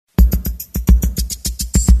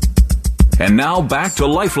And now back to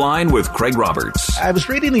Lifeline with Craig Roberts. I was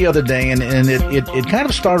reading the other day, and it kind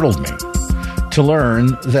of startled me to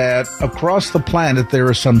learn that across the planet there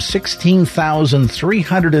are some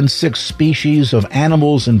 16,306 species of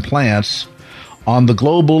animals and plants on the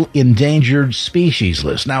global endangered species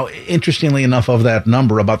list. Now, interestingly enough, of that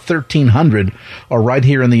number, about 1,300 are right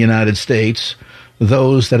here in the United States,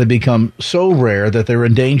 those that have become so rare that they're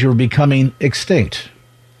in danger of becoming extinct.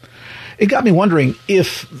 It got me wondering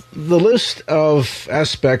if the list of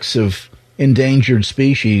aspects of endangered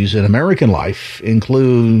species in American life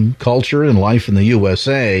include culture and life in the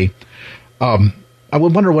USA. I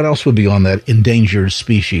would wonder what else would be on that endangered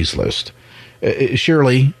species list.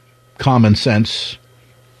 Surely common sense,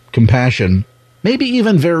 compassion, maybe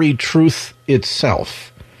even very truth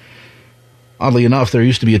itself. Oddly enough, there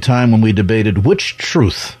used to be a time when we debated which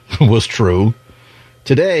truth was true.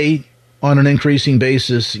 Today, on an increasing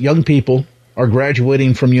basis, young people are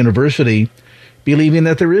graduating from university believing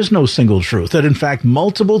that there is no single truth, that in fact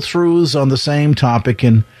multiple truths on the same topic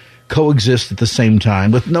can coexist at the same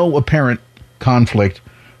time with no apparent conflict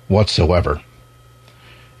whatsoever.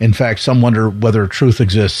 In fact, some wonder whether truth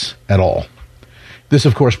exists at all. This,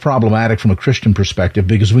 of course, problematic from a Christian perspective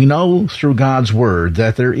because we know through God's Word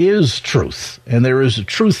that there is truth, and there is a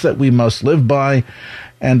truth that we must live by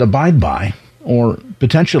and abide by, or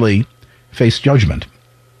potentially face judgment.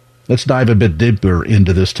 Let's dive a bit deeper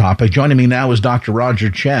into this topic. Joining me now is Dr. Roger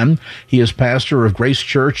Chen. He is pastor of Grace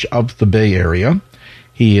Church of the Bay Area.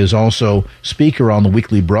 He is also speaker on the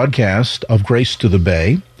weekly broadcast of Grace to the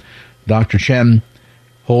Bay. Dr. Chen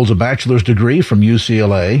holds a bachelor's degree from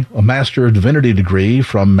UCLA, a Master of Divinity degree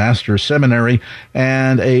from Master Seminary,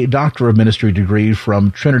 and a Doctor of Ministry degree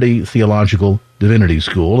from Trinity Theological Divinity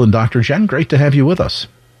School. And Dr. Chen, great to have you with us.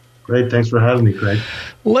 Great. Thanks for having me, Craig.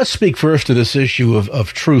 Let's speak first to this issue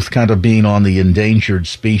of truth kind of being on the endangered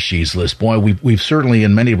species list. Boy, we've certainly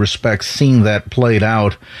in many respects seen that played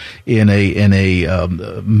out in a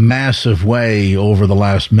massive way over the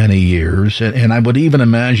last many years. And I would even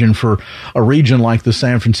imagine for a region like the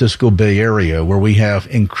San Francisco Bay Area, where we have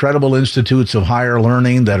incredible institutes of higher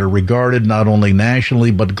learning that are regarded not only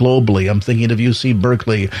nationally but globally. I'm thinking of UC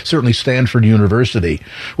Berkeley, certainly Stanford University,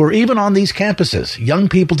 where even on these campuses, young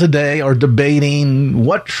people today are debating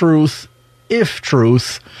what truth, if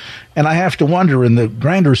truth, and I have to wonder in the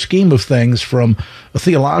grander scheme of things from a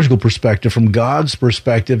theological perspective, from God's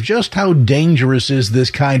perspective, just how dangerous is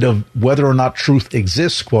this kind of whether or not truth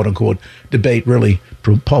exists, quote unquote, debate really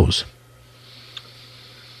pose?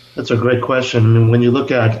 That's a great question. I mean, when you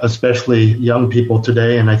look at especially young people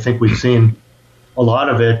today, and I think we've seen a lot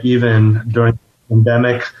of it even during the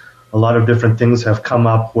pandemic, a lot of different things have come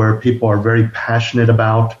up where people are very passionate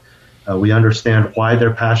about. We understand why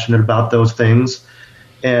they're passionate about those things.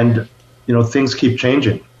 And, things keep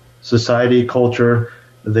changing. Society, culture,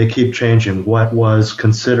 they keep changing. What was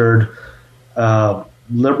considered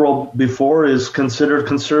liberal before is considered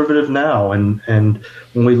conservative now. And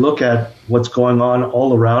when we look at what's going on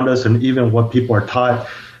all around us and even what people are taught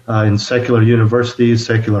in secular universities,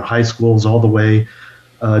 secular high schools, all the way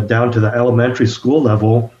down to the elementary school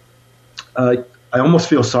level, I almost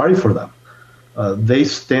feel sorry for them. They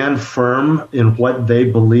stand firm in what they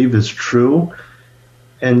believe is true,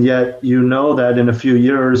 and yet that in a few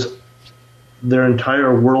years, their entire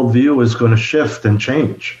worldview is going to shift and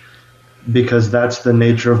change because that's the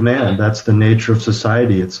nature of man. That's the nature of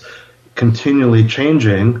society. It's continually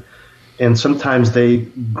changing, and sometimes they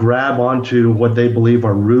grab onto what they believe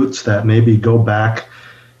are roots that maybe go back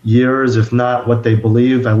years, if not what they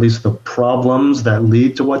believe, at least the problems that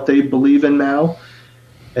lead to what they believe in now.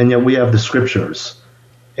 And yet we have the scriptures.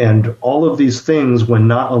 And all of these things, when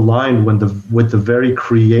not aligned with the very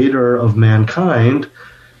creator of mankind,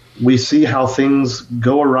 we see how things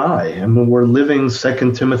go awry. And when we're living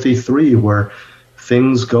 2 Timothy 3, where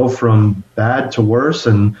things go from bad to worse,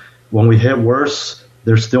 and when we hit worse,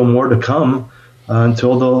 there's still more to come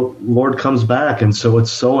until the Lord comes back. And so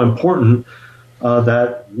it's so important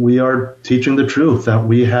that we are teaching the truth, that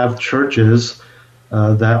we have churches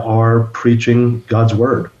that are preaching God's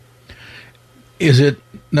word. Is it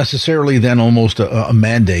necessarily then almost a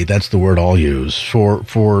mandate, that's the word I'll use, for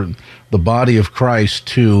the body of Christ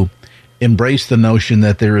to embrace the notion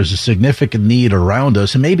that there is a significant need around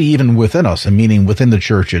us, and maybe even within us, meaning within the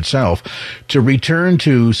church itself, to return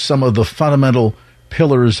to some of the fundamental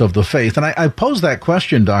pillars of the faith? And I pose that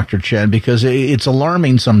question, Dr. Chen, because it's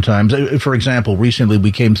alarming sometimes. For example, recently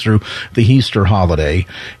we came through the Easter holiday.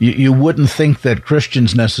 You wouldn't think that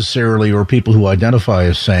Christians necessarily, or people who identify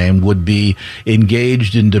as same, would be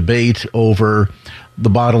engaged in debate over the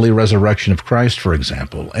bodily resurrection of Christ, for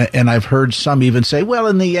example. And I've heard some even say, well,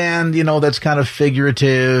 in the end, that's kind of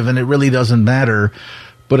figurative and it really doesn't matter.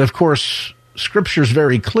 But of course, Scripture's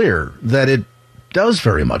very clear that it does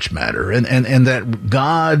very much matter, and that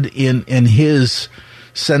God in his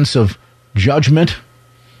sense of judgment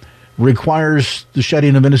requires the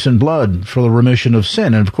shedding of innocent blood for the remission of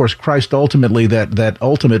sin. And of course, Christ ultimately, that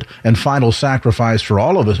ultimate and final sacrifice for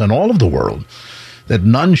all of us and all of the world, that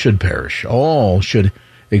none should perish, all should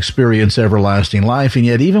experience everlasting life. And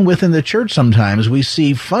yet even within the church sometimes we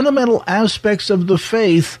see fundamental aspects of the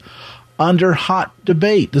faith under hot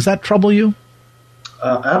debate. Does that trouble you?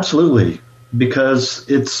 Absolutely, because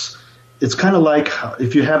it's kind of like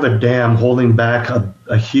if you have a dam holding back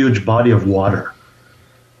a huge body of water.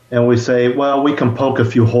 And we say, well, we can poke a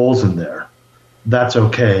few holes in there. That's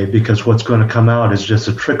okay, because what's going to come out is just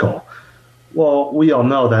a trickle. Well, we all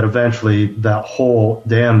know that eventually that whole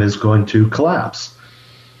dam is going to collapse.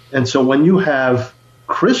 And so when you have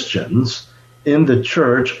Christians in the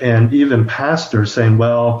church and even pastors saying,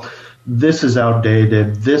 well, this is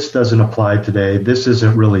outdated, this doesn't apply today, this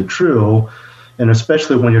isn't really true, and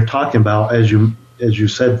especially when you're talking about, as you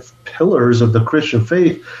said, pillars of the Christian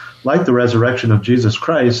faith, like the resurrection of Jesus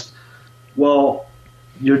Christ, well,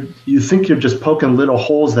 you think you're just poking little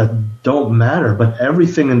holes that don't matter, but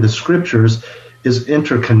everything in the Scriptures is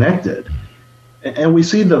interconnected. And we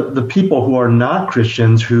see the people who are not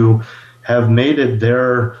Christians, who have made it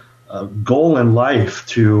their goal in life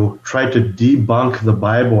to try to debunk the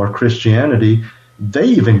Bible or Christianity, they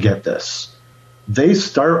even get this. They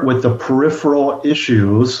start with the peripheral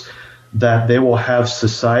issues that they will have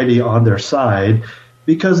society on their side,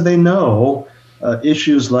 because they know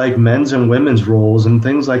issues like men's and women's roles and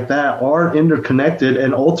things like that are interconnected,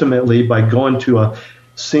 and ultimately by going to a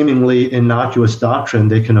seemingly innocuous doctrine,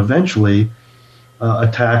 they can eventually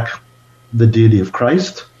attack the deity of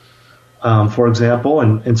Christ, for example.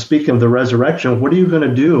 And speaking of the resurrection, what are you going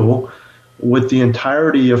to do with the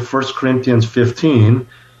entirety of 1 Corinthians 15,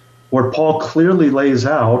 where Paul clearly lays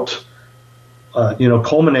out,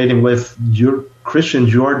 culminating with, your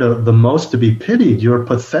Christians, you are the most to be pitied. You're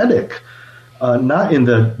pathetic. Not in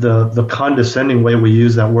the condescending way we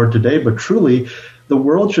use that word today, but truly the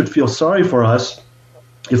world should feel sorry for us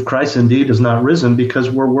if Christ indeed is not risen, because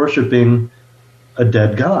we're worshiping a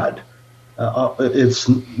dead God.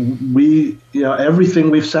 Everything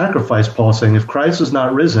we've sacrificed, Paul's saying, if Christ is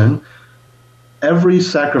not risen, every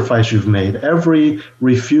sacrifice you've made, every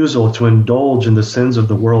refusal to indulge in the sins of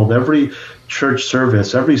the world, every church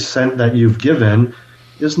service, every cent that you've given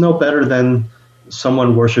is no better than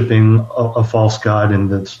someone worshiping a false god in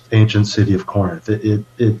the ancient city of Corinth.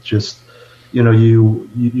 It just,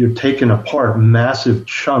 you're taking apart massive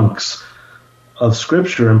chunks of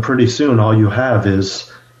Scripture, and pretty soon all you have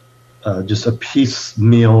is just a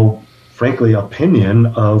piecemeal, frankly, opinion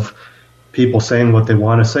of people saying what they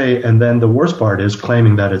want to say, and then the worst part is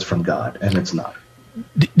claiming that it's from God, and it's not.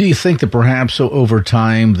 Do you think that perhaps over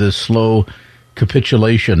time the slow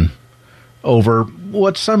capitulation over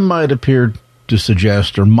what some might appear to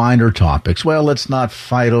suggest are minor topics, well, let's not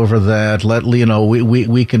fight over that,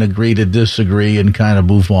 we can agree to disagree and kind of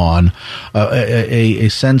move on, a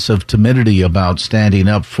sense of timidity about standing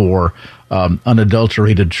up for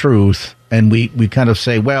unadulterated truth, and we kind of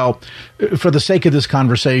say, well, for the sake of this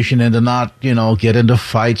conversation and to not, get into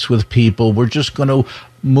fights with people, we're just going to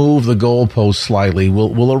move the goalpost slightly.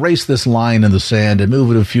 We'll erase this line in the sand and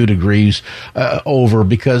move it a few degrees over,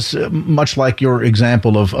 because much like your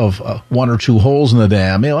example of one or two holes in the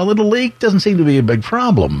dam, a little leak doesn't seem to be a big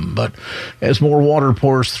problem. But as more water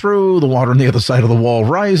pours through, the water on the other side of the wall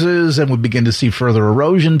rises, and we begin to see further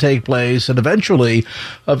erosion take place. And eventually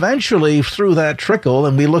through that trickle,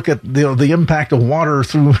 and we look at the impact of water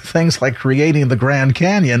through things like creating the Grand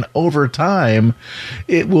Canyon, over time,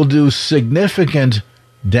 it will do significant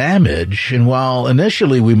damage. And while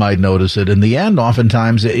initially we might notice it, in the end,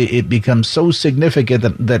 oftentimes it becomes so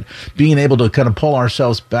significant that being able to kind of pull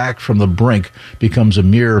ourselves back from the brink becomes a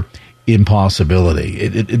mere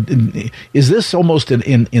impossibility. Is this almost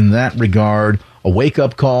in that regard a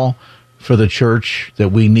wake-up call for the church, that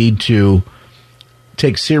we need to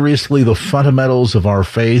take seriously the fundamentals of our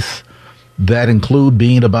faith that include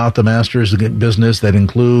being about the master's business, that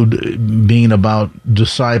include being about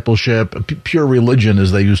discipleship, pure religion,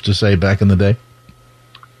 as they used to say back in the day?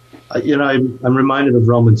 I'm reminded of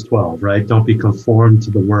Romans 12, right? Don't be conformed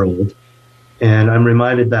to the world. And I'm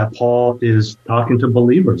reminded that Paul is talking to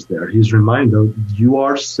believers there. He's reminded them, you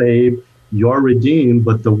are saved, you're redeemed,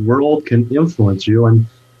 but the world can influence you. And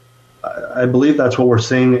I believe that's what we're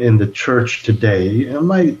seeing in the church today.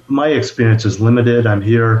 My experience is limited. I'm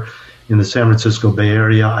here in the San Francisco Bay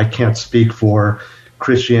Area. I can't speak for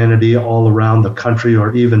Christianity all around the country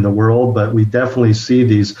or even the world, but we definitely see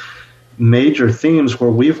these major themes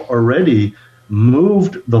where we've already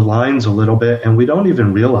moved the lines a little bit and we don't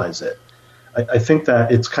even realize it. I think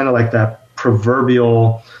that it's kind of like that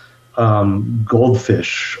proverbial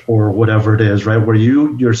goldfish or whatever it is, right? Where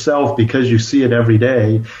you yourself, because you see it every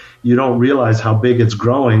day, you don't realize how big it's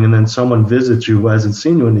growing. And then someone visits you who hasn't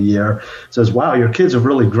seen you in a year, says, wow, your kids have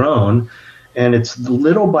really grown. And it's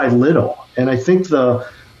little by little. And I think the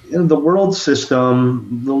world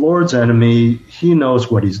system, the Lord's enemy, he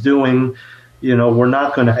knows what he's doing. We're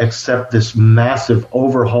not going to accept this massive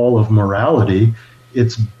overhaul of morality.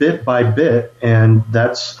 It's bit by bit, and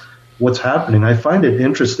that's what's happening. I find it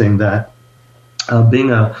interesting that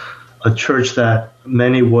being a church that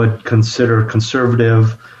many would consider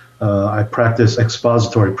conservative, I practice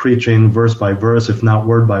expository preaching, verse by verse, if not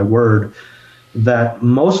word by word, that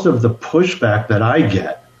most of the pushback that I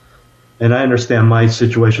get, and I understand my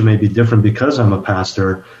situation may be different because I'm a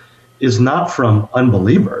pastor, is not from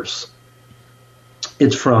unbelievers.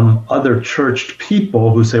 It's from other churched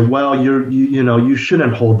people who say, well, you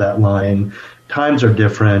shouldn't hold that line. Times are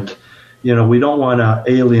different. We don't want to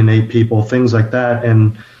alienate people, things like that.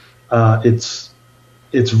 And it's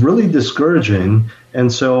really discouraging.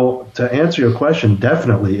 And so to answer your question,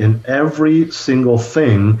 definitely in every single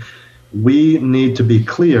thing, we need to be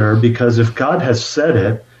clear, because if God has said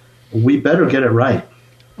it, we better get it right.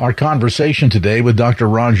 Our conversation today with Dr.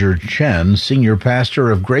 Roger Chen, Senior Pastor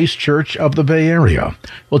of Grace Church of the Bay Area.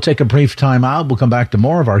 We'll take a brief time out. We'll come back to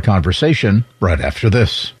more of our conversation right after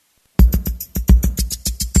this.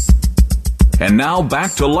 And now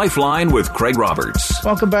back to Lifeline with Craig Roberts.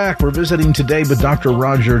 Welcome back. We're visiting today with Dr.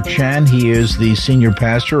 Roger Chen. He is the Senior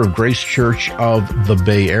Pastor of Grace Church of the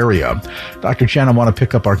Bay Area. Dr. Chen, I want to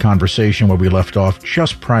pick up our conversation where we left off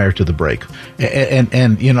just prior to the break. And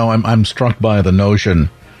I'm struck by the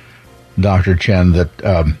notion, Dr. Chen,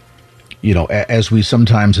 that, as we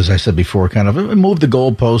sometimes, as I said before, kind of move the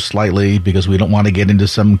goalposts slightly because we don't want to get into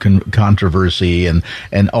some controversy, and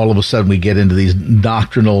all of a sudden we get into these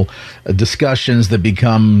doctrinal discussions that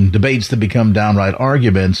become debates that become downright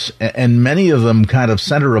arguments, and many of them kind of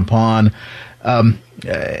center upon an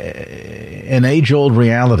age-old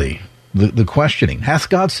reality. The questioning, hath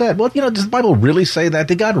God said? Well, does the Bible really say that?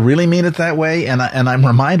 Did God really mean it that way? And I'm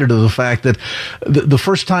reminded of the fact that the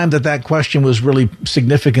first time that question was really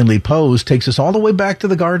significantly posed takes us all the way back to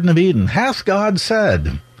the Garden of Eden. Hath God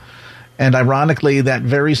said? And ironically, that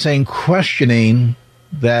very same questioning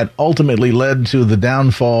that ultimately led to the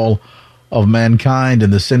downfall of mankind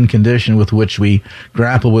and the sin condition with which we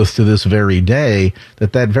grapple with to this very day,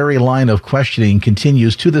 that very line of questioning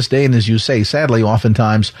continues to this day. And as you say, sadly,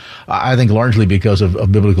 oftentimes, I think largely because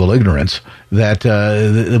of biblical ignorance,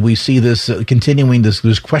 that we see this continuing,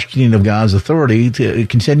 this questioning of God's authority to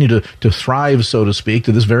continue to thrive, so to speak,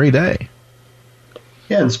 to this very day.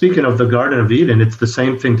 Yeah, and speaking of the Garden of Eden, it's the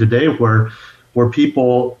same thing today where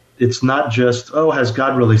people, it's not just, has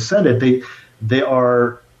God really said it? They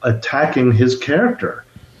are attacking his character.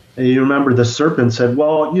 And you remember the serpent said,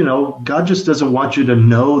 well, God just doesn't want you to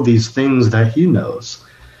know these things that he knows.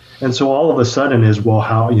 And so all of a sudden is, well,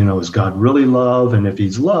 how, is God really love? And if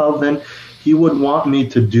he's love, then he would want me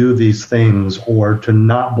to do these things or to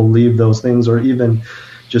not believe those things, or even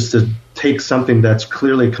just to take something that's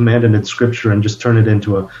clearly commanded in Scripture and just turn it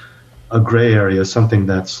into a gray area, something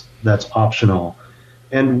that's optional.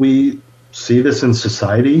 And we see this in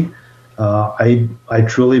society. I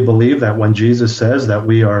truly believe that when Jesus says that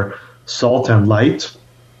we are salt and light,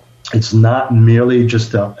 it's not merely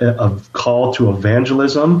just a call to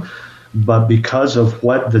evangelism, but because of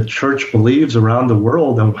what the church believes around the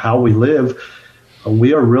world and how we live,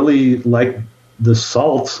 we are really like the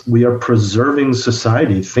salt. We are preserving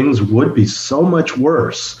society. Things would be so much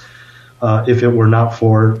worse if it were not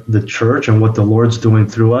for the church and what the Lord's doing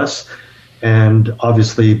through us. And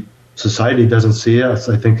obviously, society doesn't see us.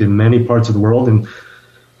 I think in many parts of the world,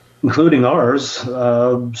 including ours,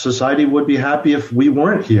 society would be happy if we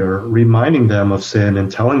weren't here reminding them of sin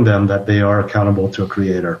and telling them that they are accountable to a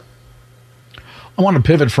creator. I want to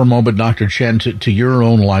pivot for a moment, Dr. Chen, to your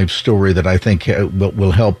own life story that I think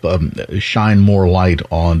will help shine more light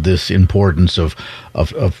on this importance of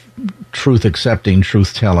truth accepting,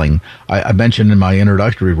 truth telling. I mentioned in my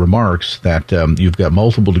introductory remarks that you've got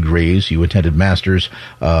multiple degrees. You attended master's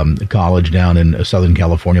college down in Southern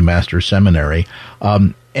California, master's seminary.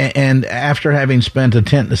 And after having spent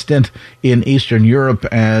a stint in Eastern Europe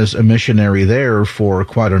as a missionary there for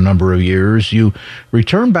quite a number of years, you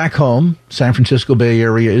return back home. San Francisco Bay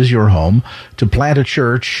Area is your home, to plant a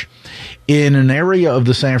church in an area of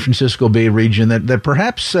the San Francisco Bay region that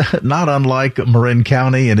perhaps not unlike Marin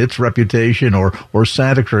County and its reputation or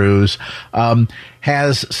Santa Cruz,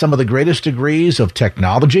 has some of the greatest degrees of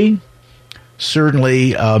technology.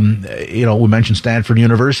 Certainly, we mentioned Stanford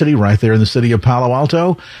University right there in the city of Palo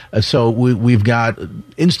Alto. So we've got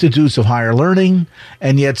institutes of higher learning,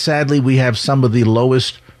 and yet sadly we have some of the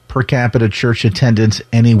lowest per capita church attendance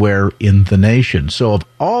anywhere in the nation. So of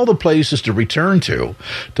all the places to return to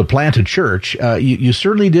plant a church, you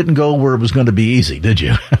certainly didn't go where it was going to be easy, did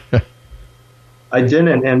you? I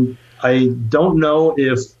didn't, and I don't know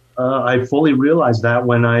if I fully realized that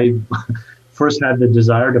when I first had the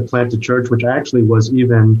desire to plant a church, which actually was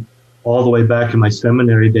even all the way back in my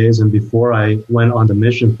seminary days and before I went on the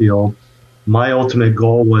mission field. My ultimate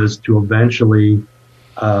goal was to eventually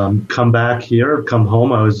come back here, come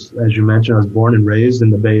home. I was, as you mentioned, I was born and raised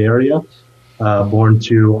in the Bay Area, born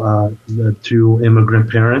to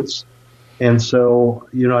immigrant parents. And so,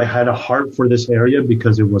 I had a heart for this area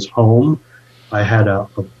because it was home. I had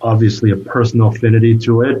obviously a personal affinity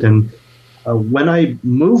to it. And when I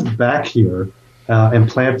moved back here and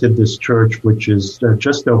planted this church, which is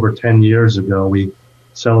just over 10 years ago, we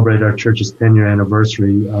celebrated our church's 10-year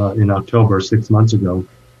anniversary in October, 6 months ago.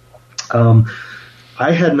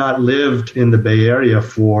 I had not lived in the Bay Area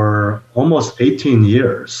for almost 18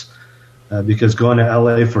 years because going to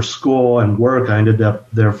LA for school and work, I ended up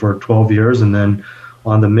there for 12 years and then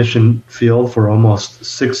on the mission field for almost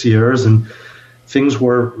 6 years. And things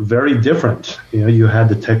were very different. You had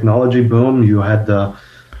the technology boom, you had the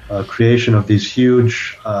creation of these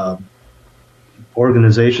huge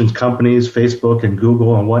organizations, companies, Facebook and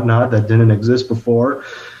Google and whatnot that didn't exist before.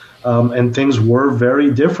 And things were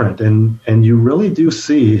very different. And you really do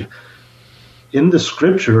see in the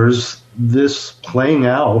scriptures this playing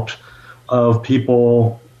out of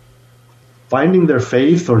people finding their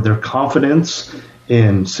faith or their confidence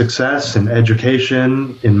in success, in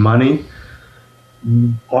education, in money.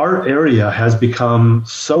 Our area has become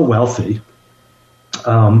so wealthy.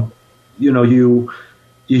 You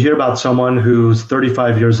hear about someone who's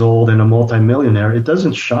 35 years old and a multimillionaire. It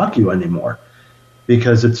doesn't shock you anymore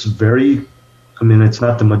because it's it's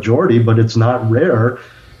not the majority, but it's not rare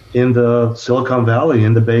in the Silicon Valley,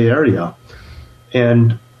 in the Bay Area.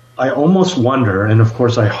 And I almost wonder, and of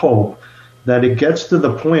course I hope, that it gets to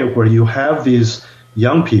the point where you have these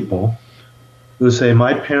young people who say,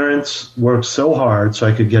 my parents worked so hard so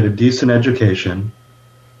I could get a decent education,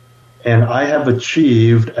 and I have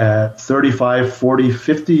achieved at 35, 40,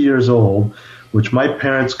 50 years old, which my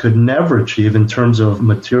parents could never achieve in terms of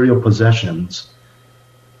material possessions.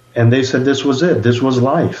 And they said this was it. This was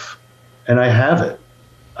life. And I have it.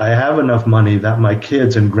 I have enough money that my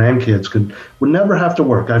kids and grandkids would never have to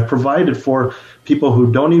work. I've provided for people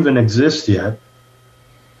who don't even exist yet,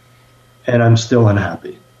 and I'm still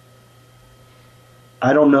unhappy.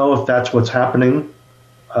 I don't know if that's what's happening.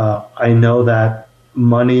 I know that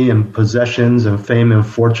money and possessions and fame and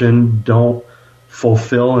fortune don't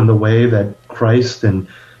fulfill in the way that Christ and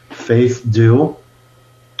faith do.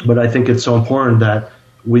 But I think it's so important that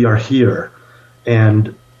we are here.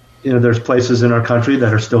 And, there's places in our country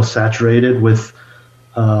that are still saturated with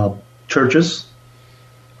churches.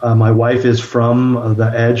 My wife is from the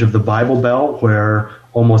edge of the Bible Belt where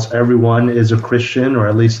almost everyone is a Christian or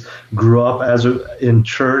at least grew up in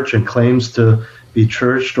church and claims to be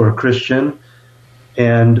churched or Christian.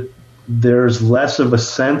 And there's less of a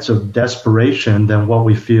sense of desperation than what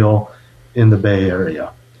we feel in the Bay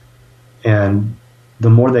Area. And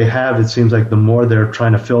the more they have, it seems like the more they're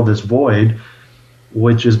trying to fill this void,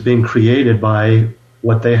 which is being created by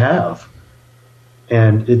what they have.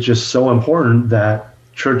 And it's just so important that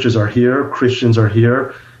churches are here, Christians are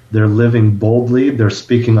here, they're living boldly, they're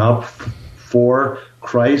speaking up for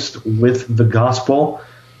Christ with the gospel,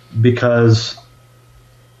 because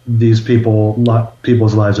these people's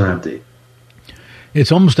lives are empty.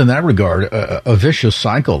 It's almost in that regard a vicious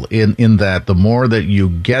cycle in that the more that you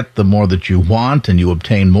get, the more that you want, and you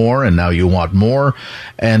obtain more, and now you want more.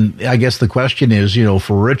 And I guess the question is,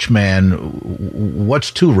 for a rich man, what's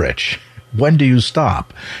too rich? When do you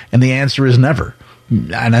stop? And the answer is never.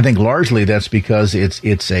 And I think largely that's because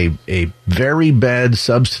it's a very bad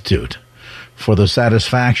substitute for the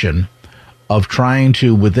satisfaction of trying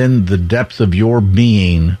to, within the depth of your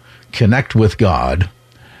being, connect with God,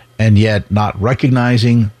 and yet not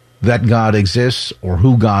recognizing that God exists or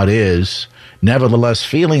who God is, nevertheless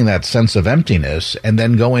feeling that sense of emptiness, and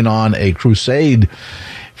then going on a crusade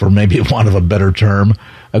for maybe want of a better term,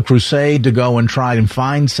 a crusade to go and try and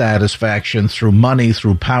find satisfaction through money,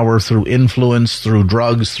 through power, through influence, through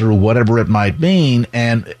drugs, through whatever it might mean.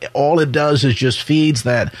 And all it does is just feeds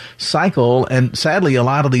that cycle. And sadly, a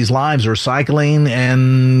lot of these lives are cycling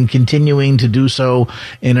and continuing to do so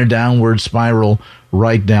in a downward spiral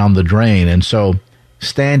right down the drain. And so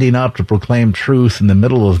standing up to proclaim truth in the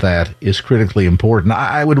middle of that is critically important.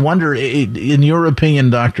 I would wonder, in your opinion,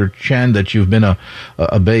 Dr. Chen, that you've been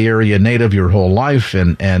a Bay Area native your whole life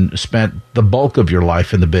and spent the bulk of your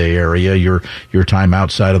life in the Bay Area, your time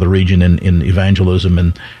outside of the region in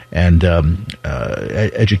evangelism and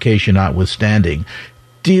education notwithstanding.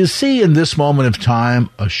 Do you see in this moment of time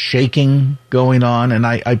a shaking going on? And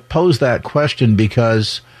I pose that question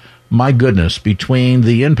because, my goodness, between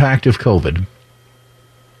the impact of COVID,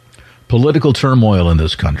 political turmoil in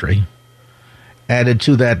this country, added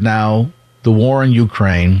to that now the war in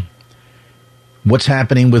Ukraine, what's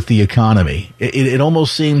happening with the economy, it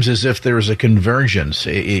almost seems as if there is a convergence.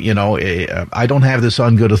 I don't have this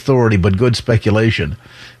on good authority, but good speculation,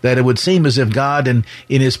 that it would seem as if God in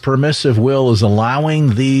his permissive will is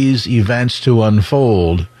allowing these events to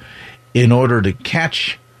unfold in order to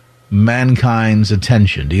catch mankind's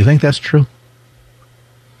attention. Do you think that's true?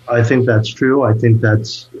 I think that's true. I think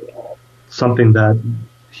that's something that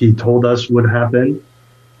he told us would happen.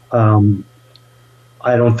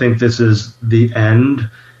 I don't think this is the end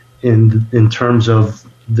in terms of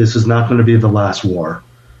this is not going to be the last war.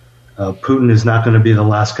 Putin is not going to be the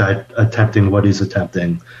last guy attempting what he's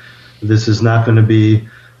attempting. This is not going to be,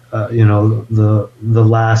 the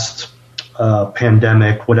last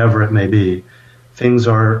pandemic, whatever it may be. Things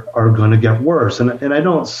are going to get worse, and I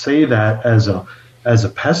don't say that as a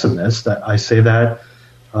pessimist. I say that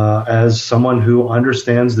as someone who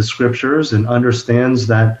understands the scriptures and understands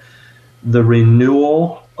that the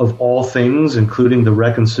renewal of all things, including the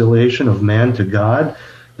reconciliation of man to God,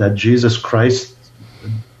 that Jesus Christ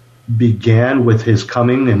began with his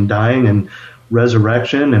coming and dying and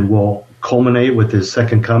resurrection and will culminate with his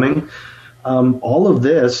second coming. All of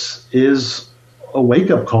this is a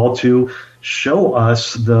wake-up call to show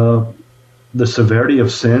us the severity of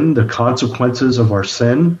sin, the consequences of our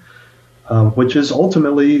sin, which is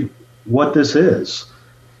ultimately what this is.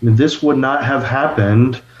 I mean, this would not have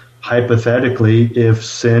happened, hypothetically, if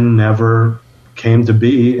sin never came to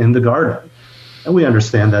be in the garden. And we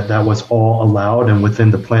understand that that was all allowed and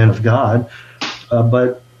within the plan of God.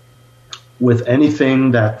 But with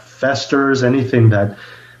anything that festers, anything that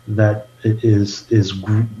is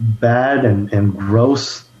bad and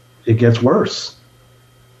gross, it gets worse.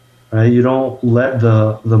 Right? You don't let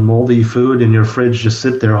the moldy food in your fridge just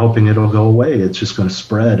sit there hoping it'll go away. It's just going to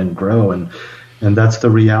spread and grow, and that's the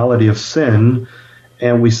reality of sin.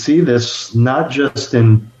 And we see this not just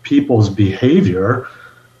in people's behavior,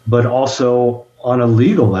 but also on a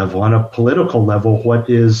legal level, on a political level. What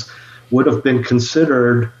would have been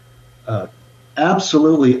considered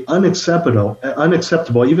absolutely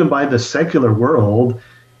unacceptable, even by the secular world,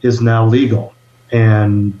 is now legal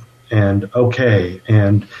and okay.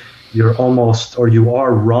 And you're almost, or you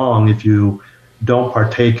are wrong if you don't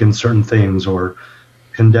partake in certain things or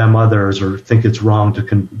condemn others or think it's wrong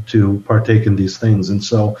to partake in these things. And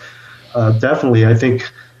so definitely, I think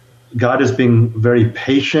God is being very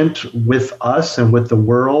patient with us and with the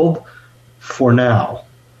world for now.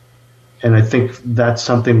 And I think that's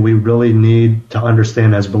something we really need to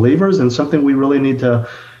understand as believers, and something we really need to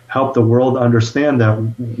help the world understand, that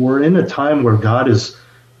we're in a time where God is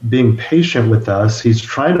being patient with us. He's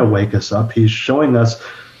trying to wake us up. He's showing us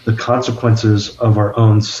the consequences of our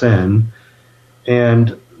own sin.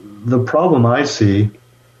 And the problem I see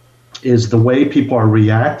is the way people are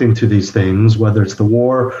reacting to these things, whether it's the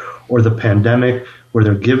war or the pandemic, where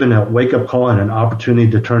they're given a wake-up call and an opportunity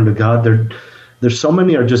to turn to God. There's so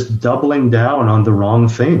many are just doubling down on the wrong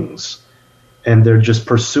things. And they're just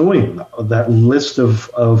pursuing that list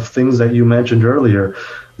of things that you mentioned earlier,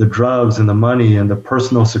 the drugs and the money and the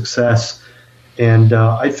personal success. And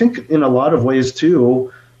I think in a lot of ways,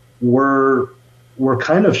 too, we're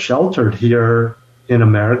kind of sheltered here in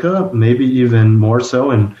America, maybe even more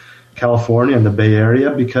so in California and the Bay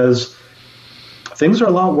Area, because things are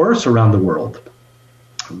a lot worse around the world.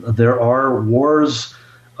 There are wars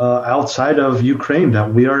outside of Ukraine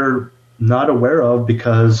that we are not aware of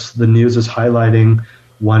because the news is highlighting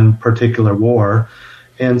one particular war.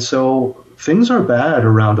 And so things are bad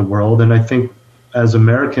around the world. And I think as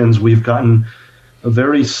Americans, we've gotten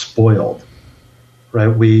very spoiled, right?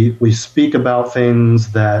 We speak about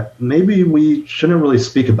things that maybe we shouldn't really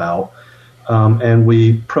speak about. And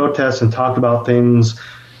we protest and talk about things,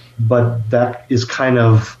 but that is kind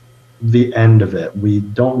of the end of it. We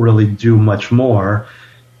don't really do much more.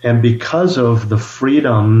 And because of the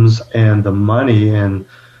freedoms and the money and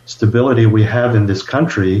stability we have in this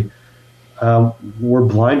country, we're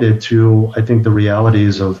blinded to, I think, the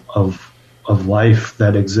realities of life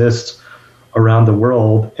that exists around the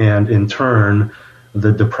world, and in turn,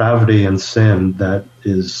 the depravity and sin that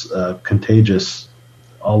is contagious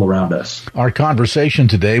all around us. Our conversation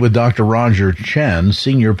today with Dr. Roger Chen,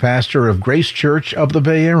 senior pastor of Grace Church of the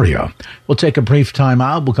Bay Area. We'll take a brief time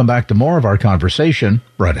out. We'll come back to more of our conversation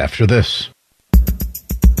right after this.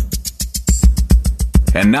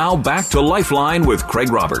 And now back to Lifeline with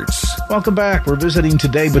Craig Roberts. Welcome back. We're visiting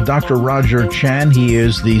today with Dr. Roger Chen. He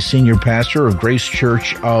is the senior pastor of Grace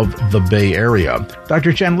Church of the Bay Area.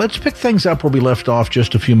 Dr. Chen, let's pick things up where we left off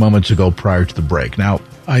just a few moments ago prior to the break. Now,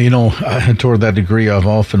 toward that degree, I've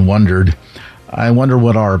often wondered, I wonder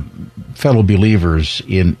what our fellow believers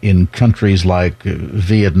in countries like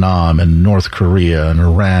Vietnam and North Korea and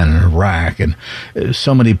Iran and Iraq and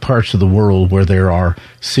so many parts of the world where there are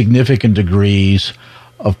significant degrees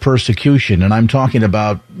of persecution. And I'm talking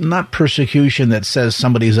about not persecution that says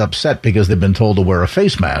somebody's upset because they've been told to wear a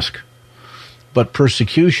face mask, but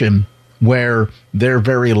persecution where their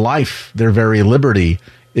very life, their very liberty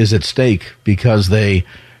is at stake because they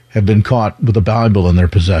have been caught with a Bible in their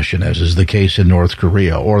possession, as is the case in North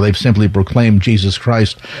Korea, or they've simply proclaimed Jesus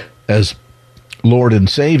Christ as Lord and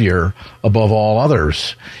Savior above all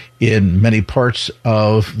others in many parts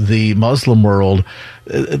of the Muslim world.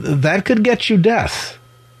 That could get you death.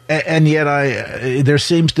 And yet there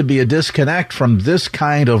seems to be a disconnect from this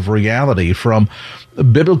kind of reality, from a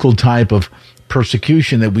biblical type of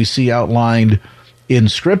persecution that we see outlined in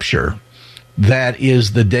Scripture. That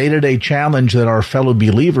is the day-to-day challenge that our fellow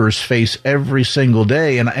believers face every single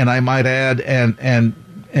day, and I might add,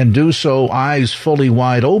 and do so eyes fully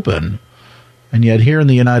wide open. And yet here in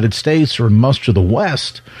the United States, or most of the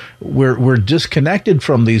West, we're disconnected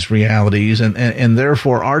from these realities, and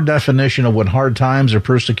therefore our definition of what hard times or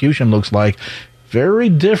persecution looks like very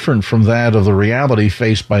different from that of the reality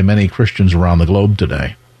faced by many Christians around the globe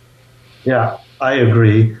today. Yeah, I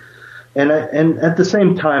agree. And at the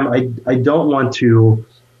same time, I don't want to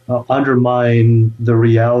undermine the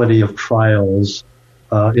reality of trials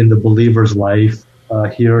in the believer's life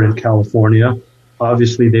here in California.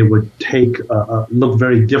 Obviously, they would look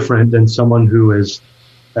very different than someone who is,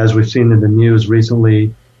 as we've seen in the news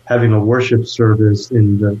recently, having a worship service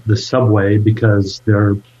in the subway because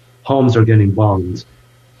their homes are getting bombed.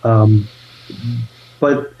 And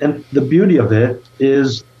the beauty of it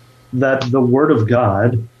is that the Word of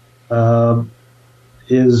God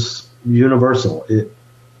is universal.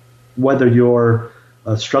 Whether you're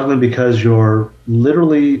struggling because you're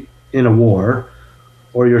literally in a war,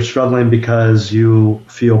 or you're struggling because you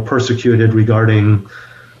feel persecuted regarding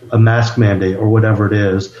a mask mandate or whatever it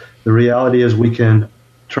is, the reality is we can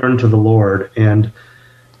turn to the Lord. And,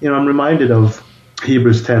 I'm reminded of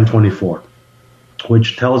Hebrews 10:24,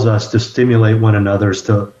 which tells us to stimulate one another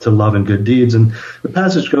to love and good deeds. And the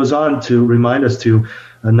passage goes on to remind us to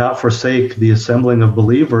not forsake the assembling of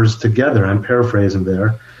believers together. I'm paraphrasing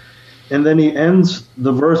there. And then he ends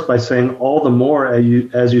the verse by saying, all the more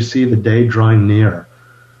as you see the day drawing near.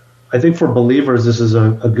 I think for believers, this is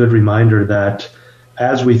a good reminder that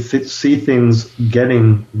as we see things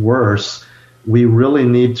getting worse, we really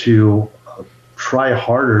need to try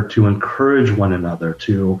harder to encourage one another,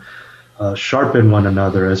 to sharpen one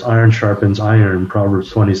another as iron sharpens iron, Proverbs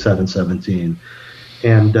 27:17.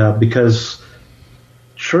 And because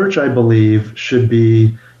church, I believe, should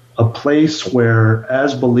be a place where,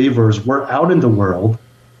 as believers, we're out in the world,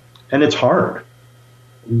 and it's hard.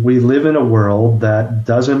 We live in a world that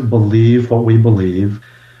doesn't believe what we believe.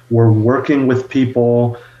 We're working with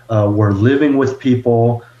people, we're living with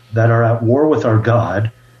people that are at war with our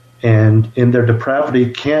God, and in their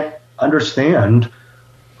depravity can't understand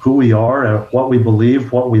who we are and what we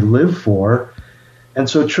believe, what we live for. And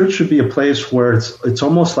so church should be a place where it's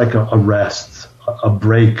almost like a rest, a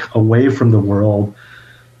break away from the world,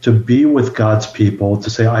 to be with God's people, to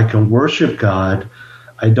say, I can worship God.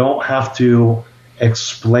 I don't have to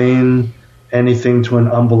explain anything to an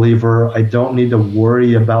unbeliever. I don't need to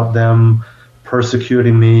worry about them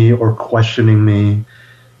persecuting me or questioning me.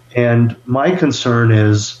 And my concern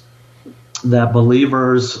is that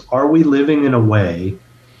believers, are we living in a way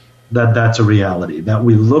that that's a reality, that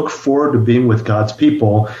we look forward to being with God's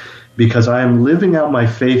people because I am living out my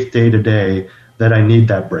faith day to day, that I need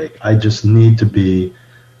that break. I just need to be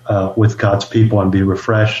with God's people and be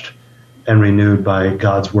refreshed and renewed by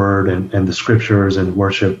God's word and the scriptures and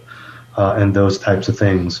worship and those types of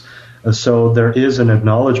things. So there is an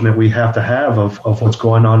acknowledgement we have to have of what's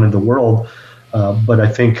going on in the world. But I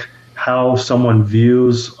think how someone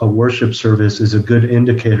views a worship service is a good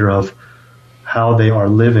indicator of how they are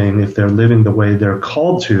living, if they're living the way they're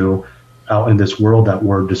called to out in this world that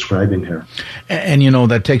we're describing here. And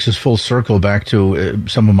that takes us full circle back to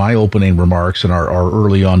some of my opening remarks and our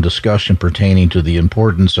early on discussion pertaining to the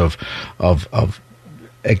importance of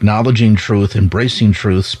acknowledging truth, embracing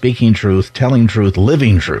truth, speaking truth, telling truth,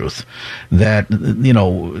 living truth. That,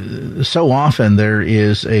 so often there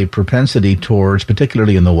is a propensity towards,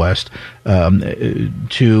 particularly in the West,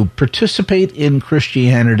 to participate in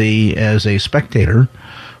Christianity as a spectator,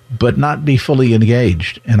 but not be fully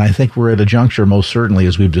engaged. And I think we're at a juncture, most certainly,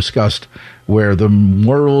 as we've discussed, where the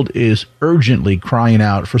world is urgently crying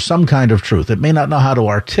out for some kind of truth. It may not know how to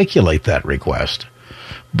articulate that request,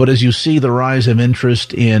 but as you see the rise of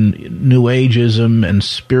interest in New Ageism and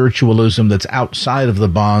spiritualism that's outside of the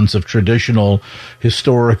bonds of traditional,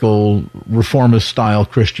 historical, reformist-style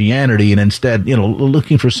Christianity, and instead,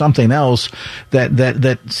 looking for something else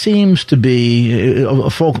that seems to be a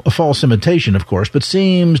false imitation, of course, but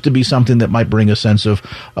seems to be something that might bring a sense of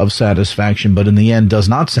satisfaction, but in the end does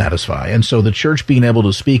not satisfy. And so the church being able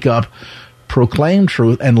to speak up, proclaim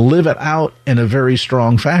truth, and live it out in a very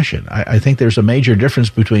strong fashion. I think there's a major difference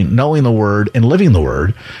between knowing the Word and living the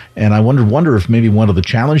Word. And I wonder if maybe one of the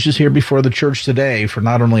challenges here before the church today, for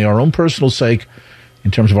not only our own personal sake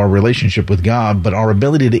in terms of our relationship with God, but our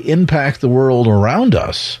ability to impact the world around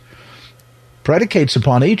us, predicates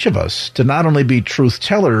upon each of us to not only be truth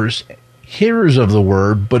tellers, hearers of the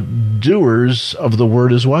Word, but doers of the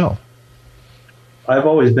Word as well. I've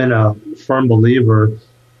always been a firm believer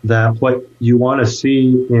that what you want to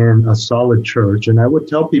see in a solid church, and I would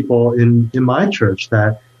tell people in my church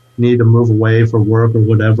that need to move away for work or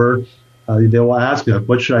whatever, they will ask me,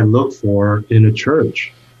 what should I look for in a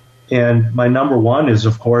church? And my number one is,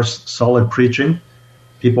 of course, solid preaching,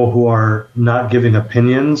 people who are not giving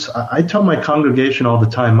opinions. I tell my congregation all the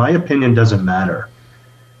time, my opinion doesn't matter.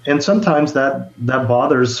 And sometimes that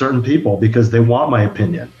bothers certain people because they want my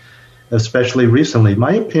opinion. Especially recently,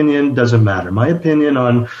 my opinion doesn't matter. My opinion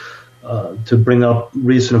on, to bring up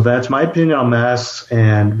recent events, my opinion on masks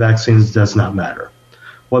and vaccines does not matter.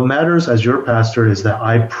 What matters as your pastor is that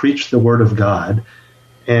I preach the Word of God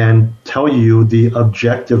and tell you the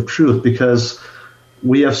objective truth, because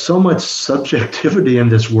we have so much subjectivity in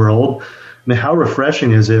this world. I mean, how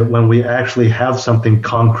refreshing is it when we actually have something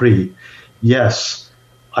concrete? Yes,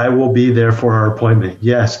 I will be there for our appointment.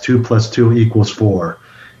 Yes, 2 + 2 = 4.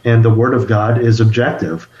 And the Word of God is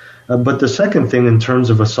objective. But the second thing in terms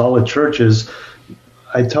of a solid church is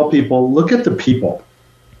I tell people, look at the people.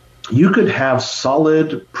 You could have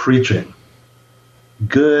solid preaching,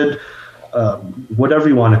 good, whatever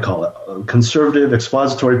you want to call it, conservative,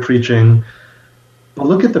 expository preaching. But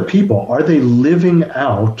look at the people. Are they living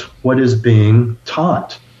out what is being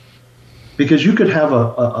taught? Because you could have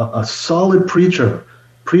a solid preacher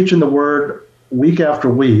preaching the Word week after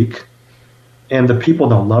week, and the people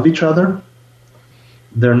don't love each other,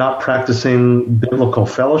 they're not practicing biblical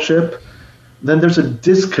fellowship, then there's a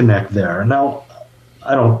disconnect there. Now,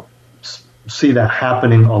 I don't see that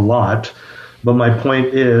happening a lot, but my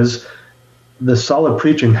point is the solid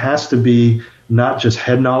preaching has to be not just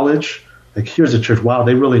head knowledge. Like, here's a church, wow,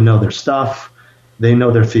 they really know their stuff. They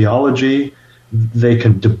know their theology. They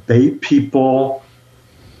can debate people,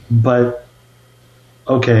 but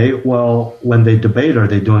okay, well, when they debate, are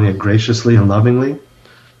they doing it graciously and lovingly?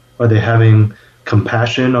 Are they having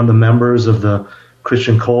compassion on the members of the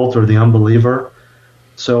Christian cult or the unbeliever?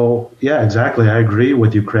 So, yeah, exactly. I agree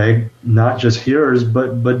with you, Craig. Not just hearers,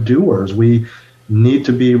 but doers. We need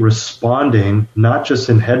to be responding, not just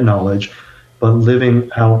in head knowledge, but living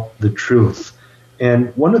out the truth.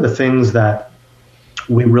 And one of the things that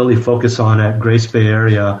we really focus on at Grace Bay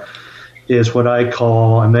Area is what I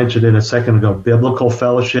call, I mentioned it a second ago, biblical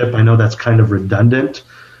fellowship. I know that's kind of redundant,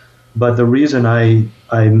 but the reason I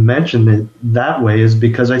mentioned it that way is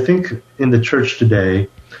because I think in the church today,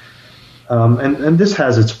 and this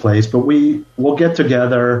has its place, but we'll get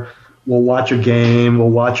together, we'll watch a game, we'll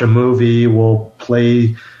watch a movie, we'll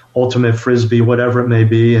play ultimate frisbee, whatever it may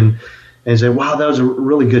be, and say, wow, that was a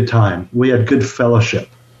really good time. We had good fellowship.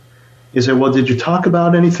 You say, well, did you talk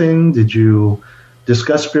about anything? Did you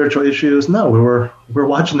discuss spiritual issues? No, we were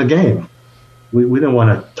watching the game. We didn't want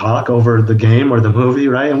to talk over the game or the movie,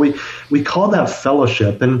 right? And we call that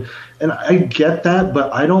fellowship. And I get that,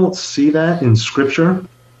 but I don't see that in Scripture.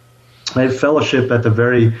 Fellowship at the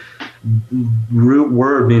very root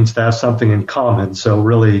word means to have something in common. So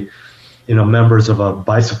really, members of a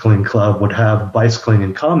bicycling club would have bicycling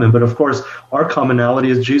in common. But of course, our commonality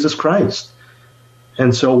is Jesus Christ.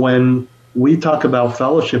 And so when we talk about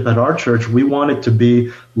fellowship at our church, we want it to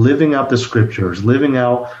be living out the scriptures, living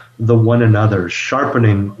out the one another,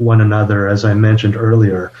 sharpening one another, as I mentioned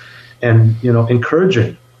earlier, and,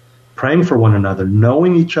 encouraging, praying for one another,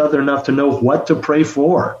 knowing each other enough to know what to pray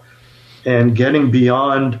for, and getting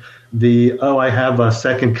beyond I have a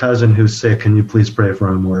second cousin who's sick, can you please pray for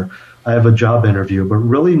him? Or I have a job interview, but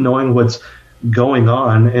really knowing what's going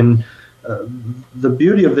on. And the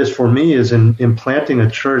beauty of this for me is in planting a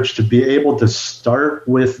church, to be able to start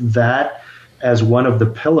with that as one of the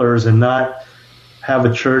pillars and not have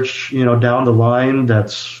a church, down the line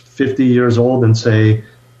that's 50 years old and say,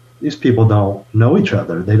 these people don't know each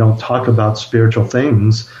other. They don't talk about spiritual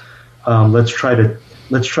things. Let's try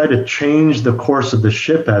to change the course of the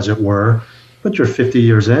ship, as it were, but you're 50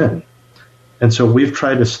 years in. And so we've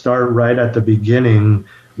tried to start right at the beginning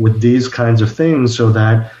with these kinds of things so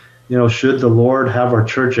that, should the Lord have our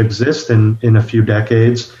church exist in a few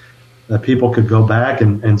decades, that people could go back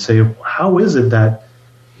and say, how is it that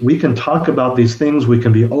we can talk about these things? We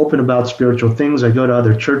can be open about spiritual things. I go to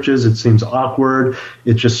other churches. It seems awkward.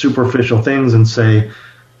 It's just superficial things, and say,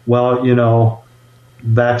 well,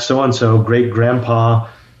 back so-and-so, great-grandpa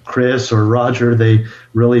Chris or Roger, they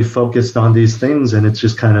really focused on these things, and it's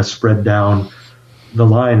just kind of spread down the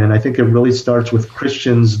line. And I think it really starts with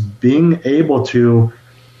Christians being able to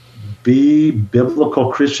be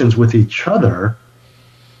biblical Christians with each other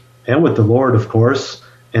and with the Lord, of course,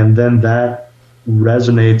 and then that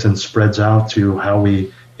resonates and spreads out to how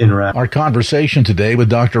we interact. Our conversation today with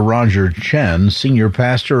Dr. Roger Chen, Senior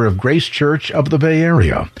Pastor of Grace Church of the Bay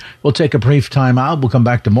Area. We'll take a brief time out. We'll come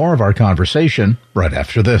back to more of our conversation right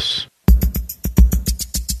after this.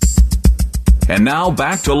 And now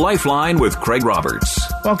back to Lifeline with Craig Roberts.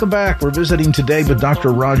 Welcome back. We're visiting today with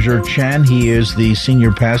Dr. Roger Chen. He is the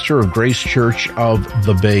Senior Pastor of Grace Church of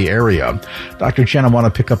the Bay Area. Dr. Chen, I want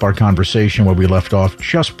to pick up our conversation where we left off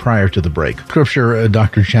just prior to the break. Scripture,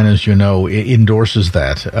 Dr. Chen, as you know, endorses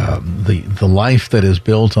that. The life that is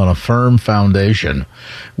built on a firm foundation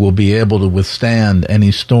will be able to withstand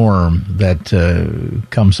any storm that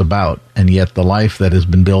comes about. And yet the life that has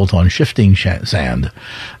been built on shifting sand,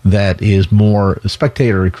 that is more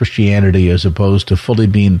spectator Christianity as opposed to fully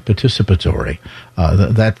being participatory.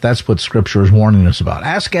 That's what Scripture is warning us about.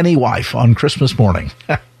 Ask any wife on Christmas morning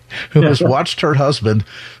who has watched her husband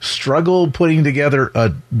struggle putting together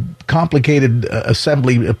a complicated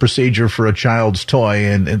assembly procedure for a child's toy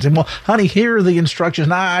and say, well, honey, here are the instructions.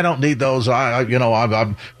 Nah, I don't need those. I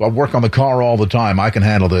work on the car all the time. I can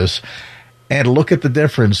handle this. And look at the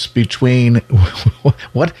difference between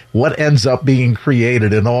what ends up being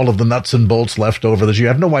created and all of the nuts and bolts left over that you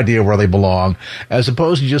have no idea where they belong, as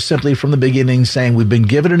opposed to just simply from the beginning saying, we've been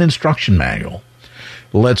given an instruction manual.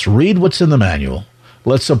 Let's read what's in the manual.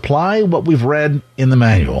 Let's apply what we've read in the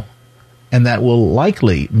manual. And that will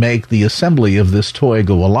likely make the assembly of this toy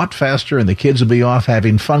go a lot faster, and the kids will be off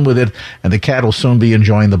having fun with it, and the cat will soon be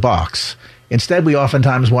enjoying the box. Instead, we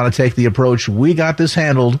oftentimes want to take the approach, we got this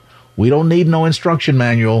handled. We don't need no instruction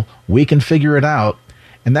manual. We can figure it out.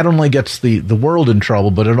 And that only gets the world in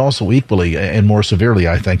trouble, but it also equally and more severely,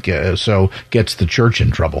 I think, gets the church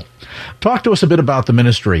in trouble. Talk to us a bit about the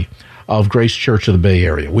ministry of Grace Church of the Bay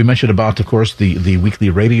Area. We mentioned about, of course, the weekly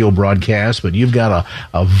radio broadcast, but you've got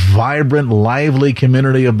a vibrant, lively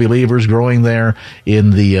community of believers growing there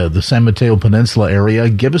in the San Mateo Peninsula area.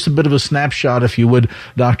 Give us a bit of a snapshot, if you would,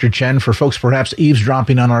 Dr. Chen, for folks perhaps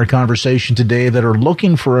eavesdropping on our conversation today that are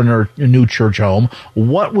looking for a new church home.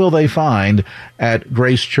 What will they find at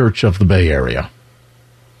Grace Church of the Bay Area?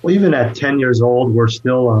 Well, even at 10 years old, we're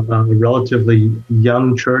still a relatively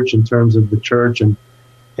young church in terms of the church, and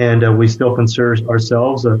we still consider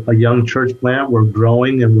ourselves a young church plant. We're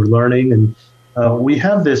growing and we're learning, and we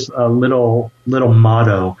have this little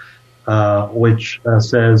motto which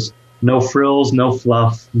says, "No frills, no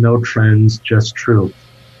fluff, no trends, just truth."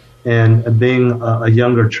 And being a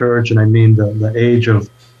younger church, and I mean the age of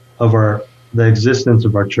the existence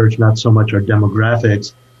of our church, not so much our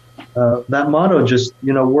demographics. That motto just,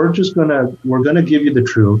 we're gonna give you the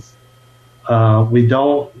truth. We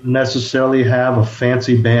don't necessarily have a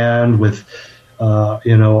fancy band with,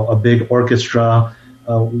 a big orchestra.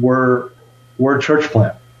 We're a church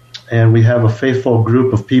plant, and we have a faithful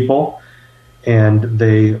group of people, and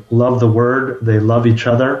they love the Word, they love each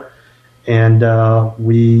other, and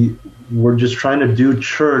we're just trying to do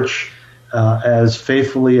church as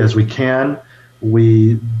faithfully as we can.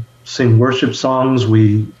 We sing worship songs.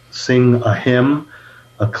 We sing a hymn,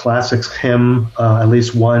 a classics hymn, at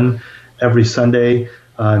least one every Sunday.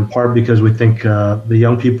 in part because we think the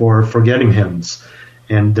young people are forgetting hymns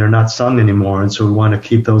and they're not sung anymore, and so we want to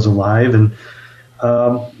keep those alive. And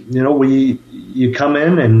you come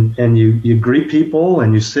in and you greet people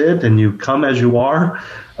and you sit and you come as you are.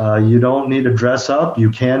 You don't need to dress up.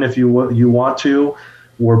 You can if you want to.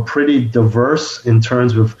 We're pretty diverse in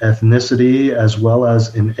terms of ethnicity as well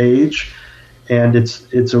as in age, and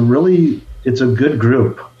it's a good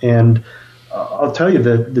group. And I'll tell you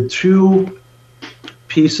that the two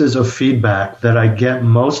pieces of feedback that I get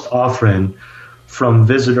most often from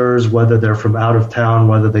visitors, whether they're from out of town,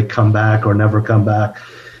 whether they come back or never come back,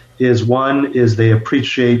 is one is they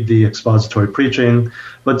appreciate the expository preaching,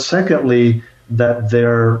 but secondly, that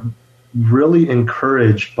they're really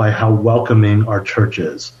encouraged by how welcoming our church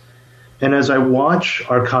is. And as I watch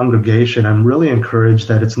our congregation, I'm really encouraged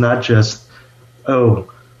that it's not just,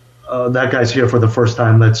 that guy's here for the first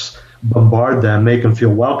time, let's bombard them, make them feel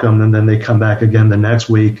welcome, and then they come back again the next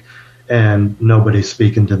week and nobody's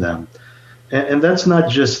speaking to them. And that's not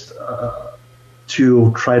just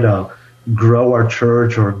to try to grow our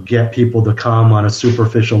church or get people to come on a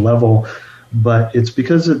superficial level, but it's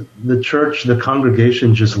because the church, the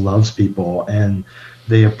congregation just loves people and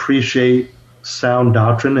they appreciate sound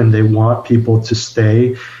doctrine and they want people to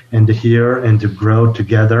stay and to hear and to grow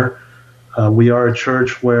together. We are a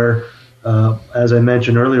church where, as I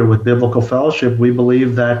mentioned earlier with Biblical Fellowship, we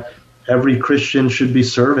believe that every Christian should be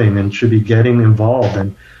serving and should be getting involved.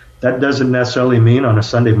 And that doesn't necessarily mean on a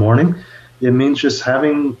Sunday morning. It means just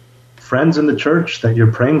having friends in the church that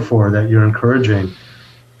you're praying for, that you're encouraging.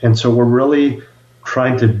 And so we're really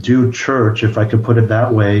trying to do church, if I could put it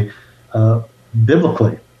that way,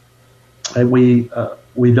 biblically. And we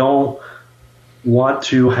don't want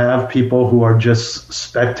to have people who are just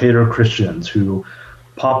spectator Christians who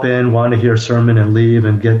pop in, want to hear a sermon and leave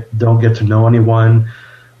and don't get to know anyone.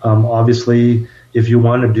 Obviously, if you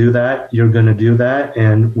want to do that, you're going to do that,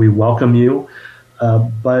 and we welcome you.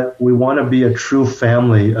 But we want to be a true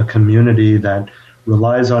family, a community that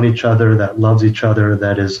relies on each other, that loves each other,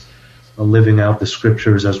 that is living out the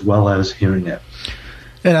scriptures as well as hearing it.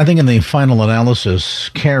 And I think in the final analysis,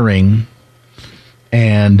 caring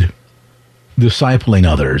and discipling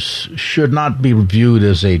others should not be viewed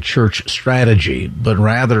as a church strategy, but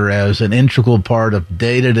rather as an integral part of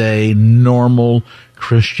day-to-day normal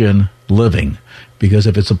Christian living. Because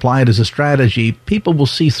if it's applied as a strategy, people will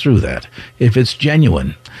see through that. If it's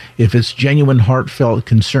genuine heartfelt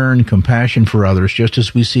concern, compassion for others, just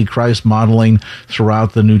as we see Christ modeling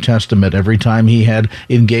throughout the New Testament, every time he had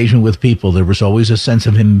engagement with people, there was always a sense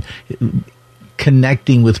of him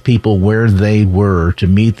connecting with people where they were to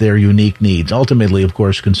meet their unique needs. Ultimately, of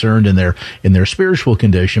course, concerned in their spiritual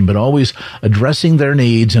condition, but always addressing their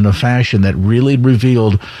needs in a fashion that really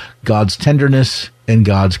revealed God's tenderness and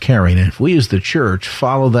God's caring. And if we as the church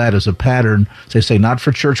follow that as a pattern, say not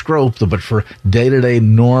for church growth, but for day-to-day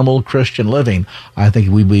normal Christian living, I think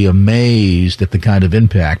we'd be amazed at the kind of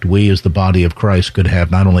impact we as the body of Christ could have,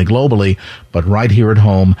 not only globally, but right here at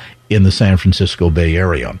home in the San Francisco Bay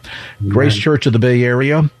Area. Amen. Grace Church of the Bay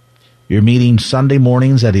Area, you're meeting Sunday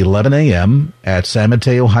mornings at 11 a.m. at San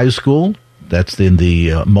Mateo High School. That's in the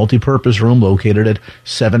multipurpose room located at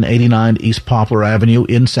 789 East Poplar Avenue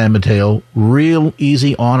in San Mateo. Real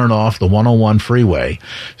easy on and off the 101 freeway.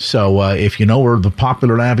 So if you know where the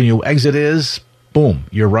Poplar Avenue exit is, boom,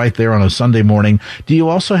 you're right there on a Sunday morning. Do you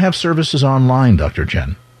also have services online, Dr.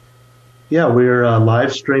 Chen? Yeah, we're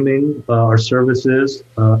live streaming our services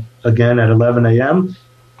again at 11 a.m.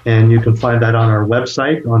 And you can find that on our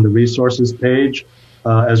website on the resources page,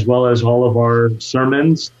 as well as all of our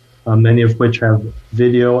sermons. Many of which have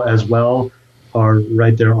video as well, are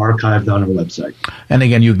right there archived on our website. And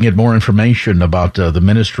again, you can get more information about the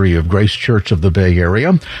ministry of Grace Church of the Bay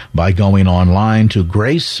Area by going online to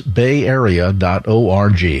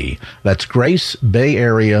gracebayarea.org. That's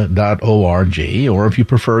gracebayarea.org. Or if you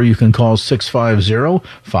prefer, you can call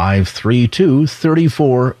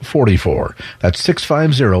 650-532-3444. That's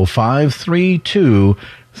 650-532-3444.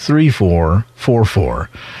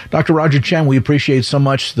 Dr. Roger Chen, we appreciate so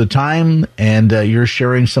much the time and you're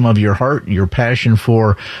sharing some of your heart, your passion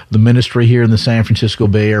for the ministry here in the San Francisco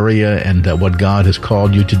Bay Area and what God has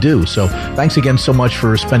called you to do. So thanks again so much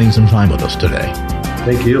for spending some time with us today.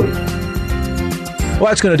 Thank you. Well,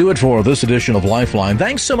 that's going to do it for this edition of Lifeline.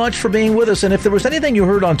 Thanks so much for being with us. And if there was anything you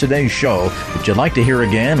heard on today's show that you'd like to hear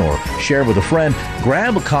again or share with a friend,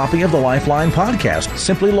 grab a copy of the Lifeline podcast.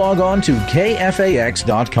 Simply log on to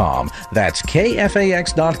kfax.com. That's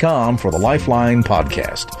kfax.com for the Lifeline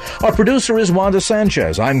podcast. Our producer is Wanda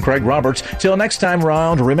Sanchez. I'm Craig Roberts. Till next time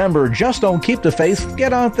around, remember, just don't keep the faith.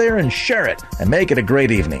 Get out there and share it and make it a great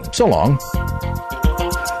evening. So long.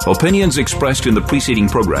 Opinions expressed in the preceding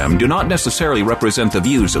program do not necessarily represent the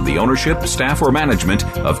views of the ownership, staff, or management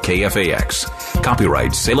of KFAX.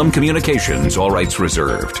 Copyright Salem Communications, all rights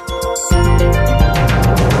reserved.